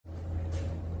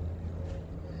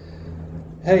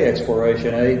Hey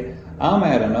Exploration 8, I'm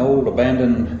at an old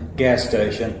abandoned gas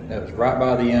station that was right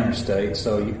by the interstate,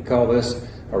 so you could call this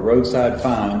a roadside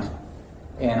find,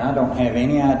 and I don't have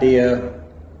any idea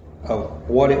of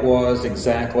what it was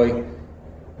exactly,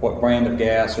 what brand of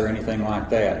gas or anything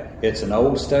like that. It's an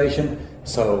old station,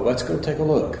 so let's go take a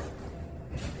look.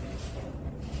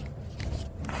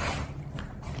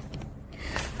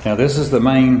 Now this is the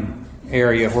main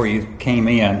area where you came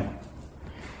in.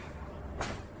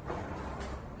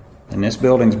 And this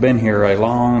building's been here a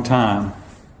long time.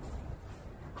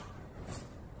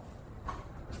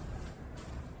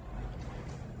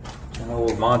 An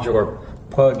old modular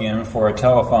plug-in for a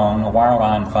telephone, a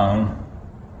wireline phone.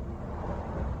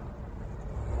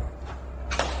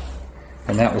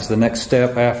 And that was the next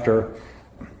step after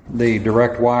the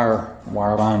direct wire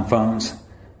wireline phones,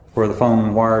 where the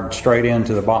phone wired straight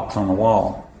into the box on the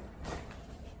wall.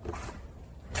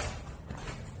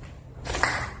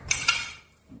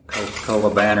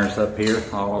 Coca-Cola banners up here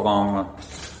all along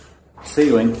the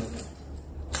ceiling.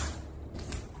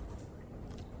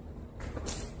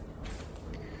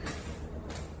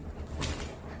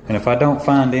 And if I don't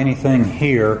find anything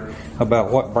here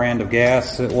about what brand of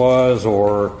gas it was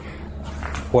or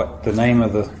what the name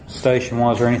of the station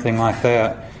was or anything like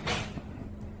that,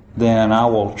 then I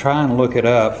will try and look it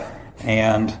up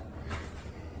and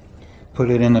put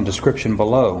it in the description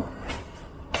below.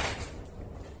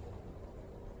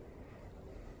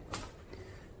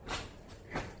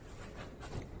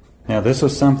 Now this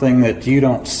is something that you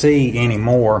don't see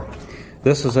anymore.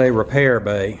 This is a repair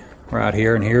bay right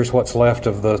here, and here's what's left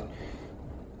of the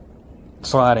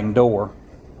sliding door.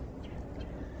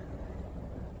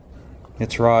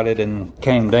 It's rotted and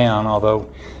came down,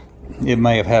 although it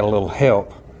may have had a little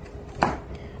help.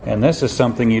 And this is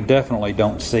something you definitely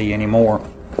don't see anymore.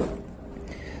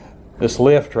 This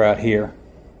lift right here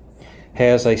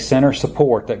has a center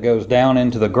support that goes down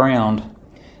into the ground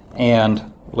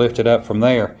and lifted up from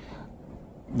there.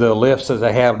 The lifts as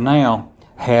they have now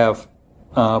have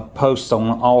posts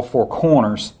on all four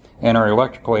corners and are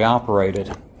electrically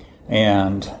operated.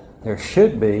 And there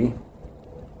should be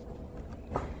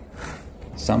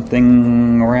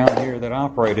something around here that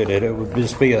operated it. It would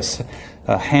just be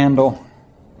a handle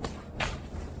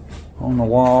on the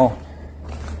wall,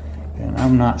 and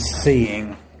I'm not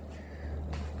seeing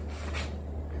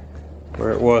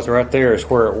where it was. Right there is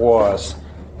where it was.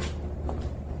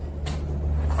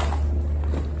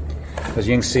 As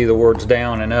you can see the words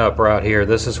down and up right here.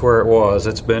 This is where it was.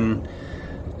 It's been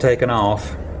taken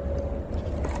off.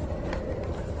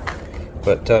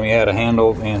 But you had a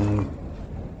handle and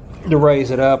to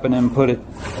raise it up and then put it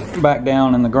back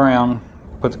down in the ground.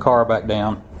 Put the car back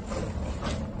down.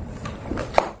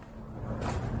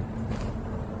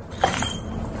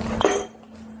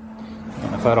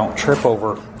 And if I don't trip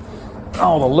over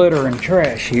all the litter and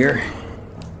trash here.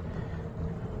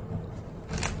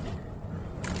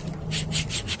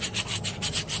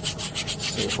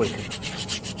 If we could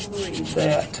read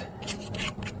that.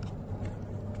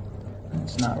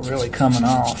 It's not really coming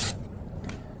off.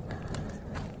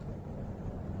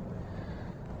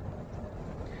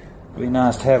 Be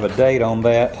nice to have a date on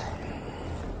that.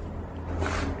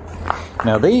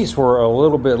 Now these were a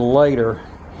little bit later.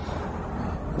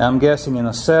 I'm guessing in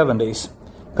the 70s,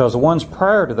 because the ones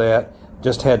prior to that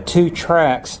just had two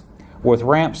tracks with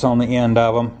ramps on the end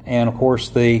of them, and of course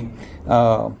the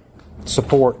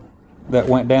support that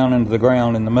went down into the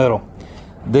ground in the middle.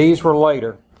 These were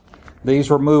later. These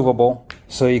were movable,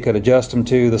 so you could adjust them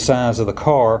to the size of the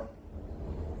car.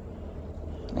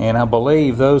 And I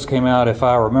believe those came out, if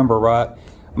I remember right,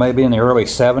 maybe in the early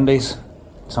 70s,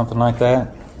 something like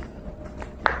that.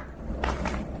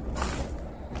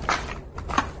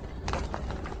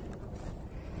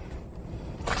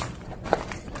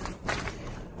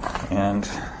 And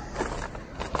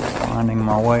finding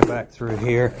my way back through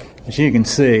here, as you can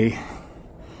see,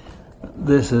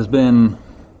 this has been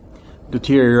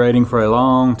deteriorating for a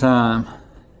long time.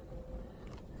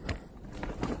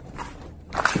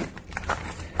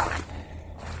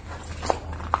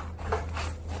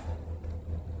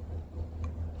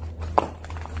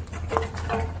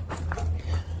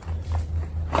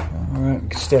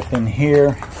 Alright, step in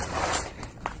here.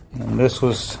 And this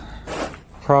was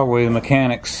probably the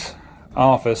mechanic's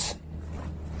office.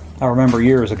 I remember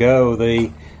years ago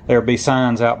there would be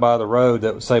signs out by the road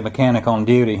that would say mechanic on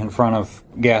duty in front of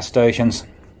gas stations.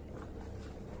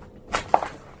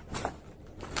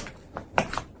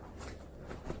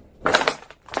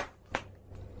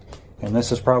 And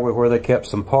this is probably where they kept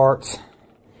some parts.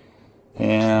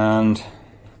 And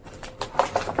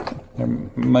there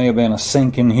may have been a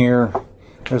sink in here.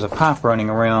 There's a pipe running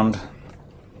around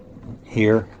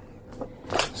here.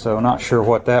 So not sure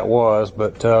what that was,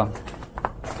 but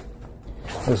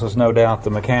this was no doubt the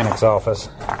mechanic's office.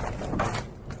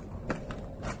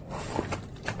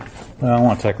 Well, I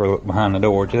want to take a look behind the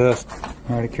door just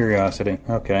out of curiosity.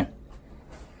 Okay.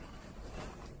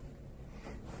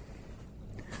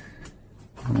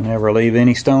 Never leave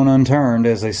any stone unturned,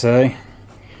 as they say.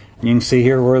 You can see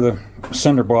here where the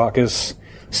cinder block is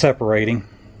separating.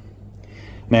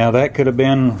 Now that could have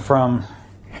been from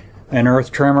an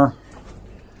earth tremor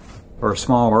or a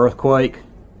small earthquake.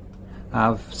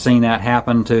 I've seen that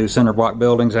happen to cinder block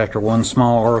buildings after one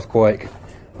small earthquake.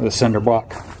 The cinder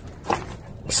block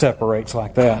separates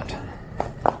like that.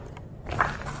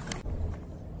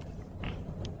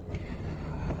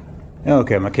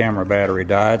 Okay, my camera battery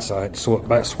died, so I had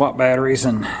to swap batteries,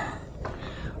 and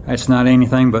that's not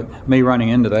anything but me running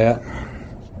into that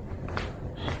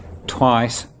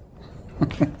twice.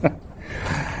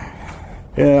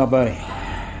 Yeah, buddy.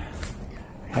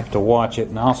 I have to watch it,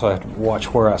 and I also have to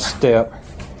watch where I step,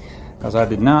 because I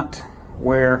did not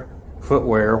wear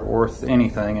footwear worth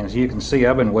anything. As you can see,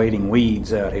 I've been wading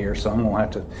weeds out here, so I'm going to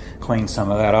have to clean some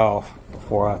of that off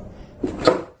before I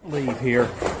leave here.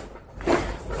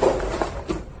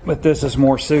 But this is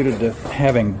more suited to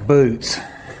having boots.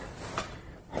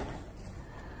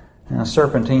 And a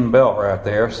serpentine belt right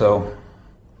there, so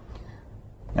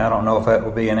I don't know if that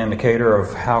will be an indicator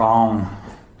of how long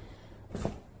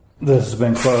this has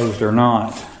been closed or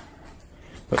not.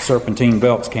 But serpentine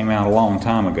belts came out a long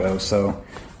time ago, so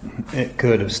it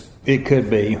could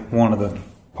be one of the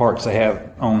parts they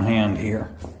have on hand here.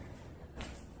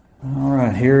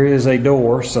 Alright, here is a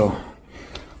door, so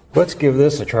let's give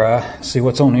this a try, see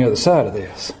what's on the other side of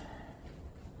this.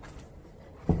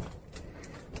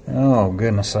 Oh,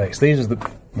 goodness sakes. These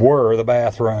were the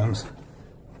bathrooms.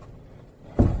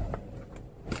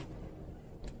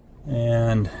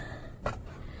 And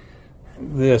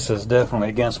this is definitely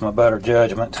against my better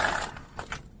judgment.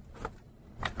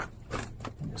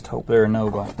 Just hope there are no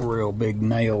like real big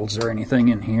nails or anything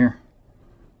in here.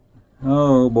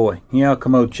 Oh boy. Yeah,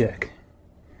 commode check.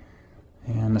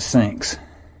 And the sinks.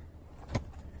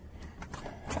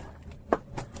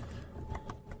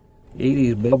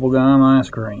 Edie's bubblegum ice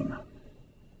cream.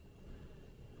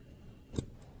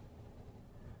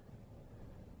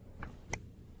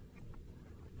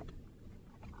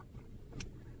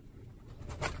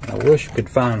 I wish you could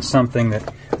find something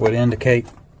that would indicate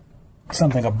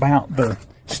something about the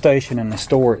station and the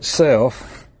store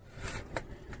itself.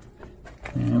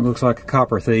 And it looks like the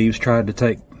copper thieves tried to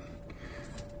take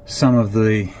some of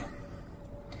the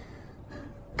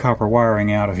copper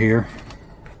wiring out of here.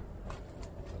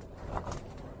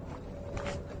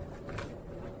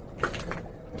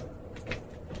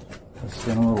 It's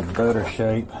in a little better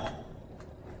shape.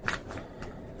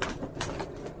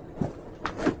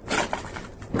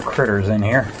 Critters in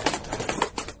here.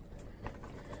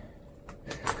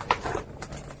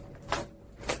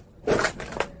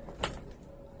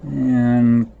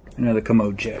 And another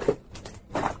commode check.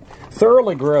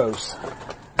 Thoroughly gross.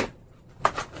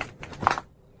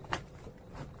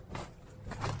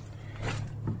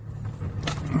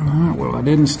 Well, I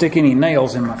didn't stick any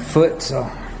nails in my foot, so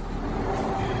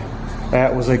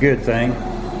that was a good thing.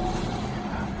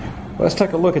 Let's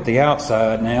take a look at the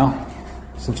outside now,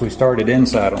 since we started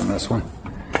inside on this one.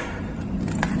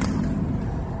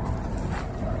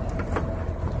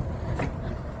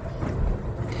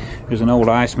 Here's an old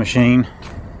ice machine.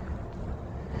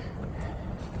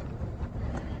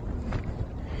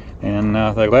 And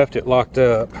they left it locked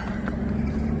up.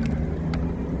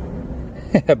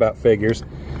 About figures.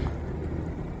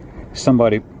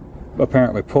 Somebody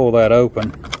apparently pulled that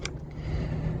open.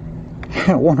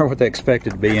 I wonder what they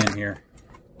expected to be in here.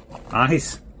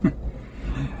 Ice?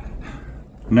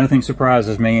 Nothing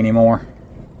surprises me anymore.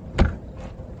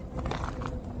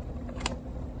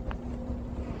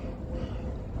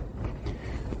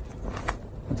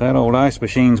 But that old ice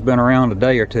machine's been around a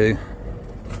day or two.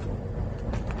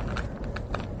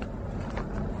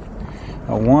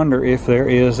 I wonder if there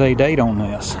is a date on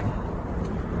this.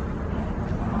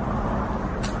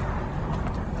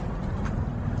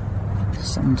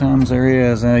 Sometimes there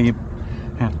is. You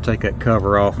have to take that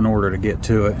cover off in order to get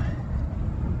to it.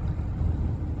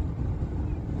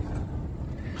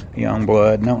 Young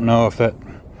blood. Don't know if that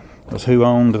was who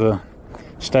owned the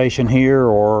station here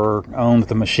or owned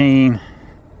the machine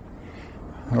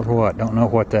or what. Don't know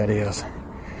what that is.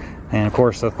 And of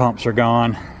course the pumps are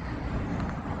gone.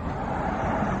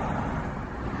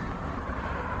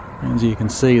 As you can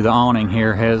see, the awning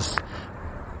here has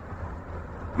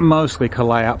mostly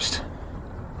collapsed.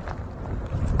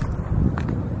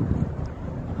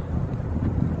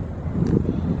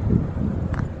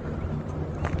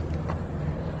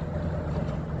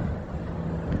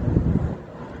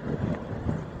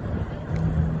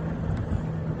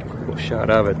 shot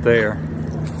of it there.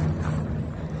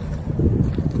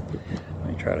 Let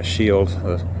me try to shield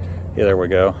the, yeah, there we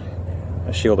go.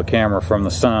 Shield the camera from the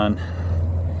sun.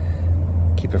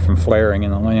 Keep it from flaring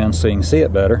in the lens so you can see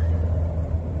it better.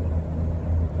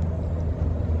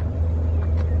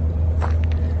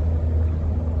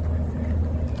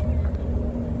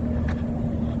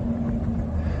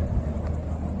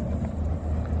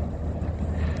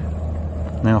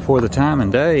 Now for the time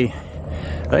and day,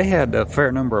 they had a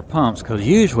fair number of pumps, because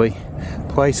usually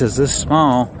places this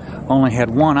small only had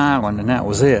one island and that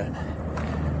was it.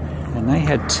 And they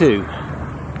had two.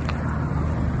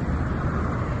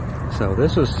 So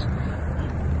this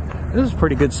is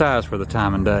pretty good size for the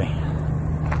time and day.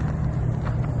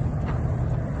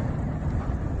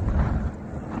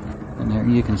 And there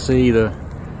you can see the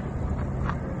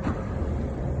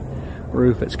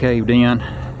roof that's caved in.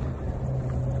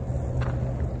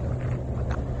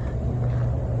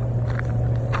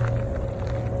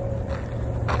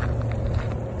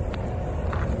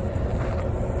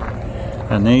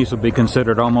 And these would be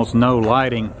considered almost no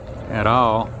lighting at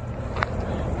all.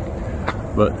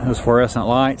 But those fluorescent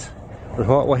lights was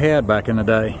what we had back in the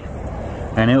day.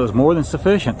 And it was more than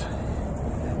sufficient,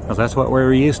 because that's what we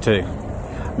were used to.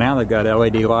 Now they've got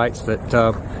LED lights that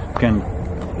can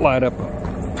light up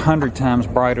 100 times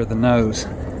brighter than those.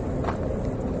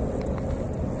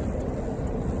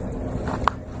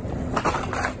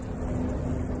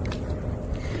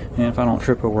 And if I don't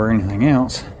trip over anything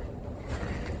else,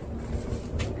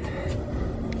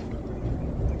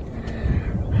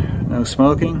 no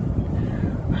smoking,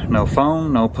 no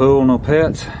phone, no pool, no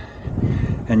pets.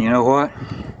 And you know what?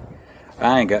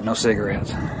 I ain't got no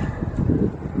cigarettes.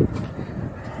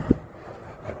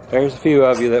 There's a few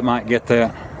of you that might get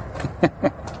that.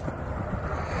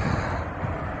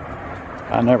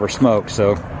 I never smoke,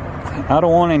 so I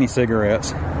don't want any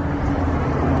cigarettes.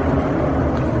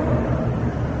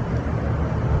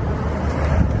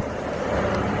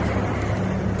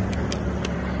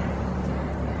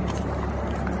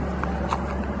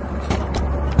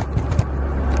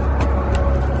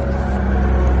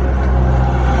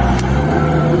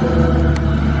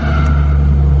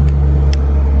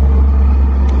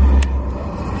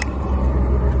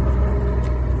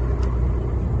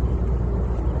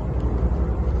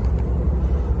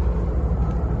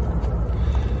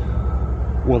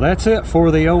 Well, that's it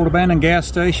for the old abandoned gas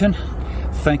station.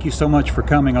 Thank you so much for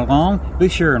coming along. Be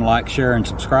sure and like, share, and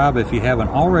subscribe if you haven't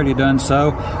already done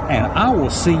so. And I will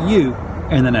see you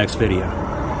in the next video.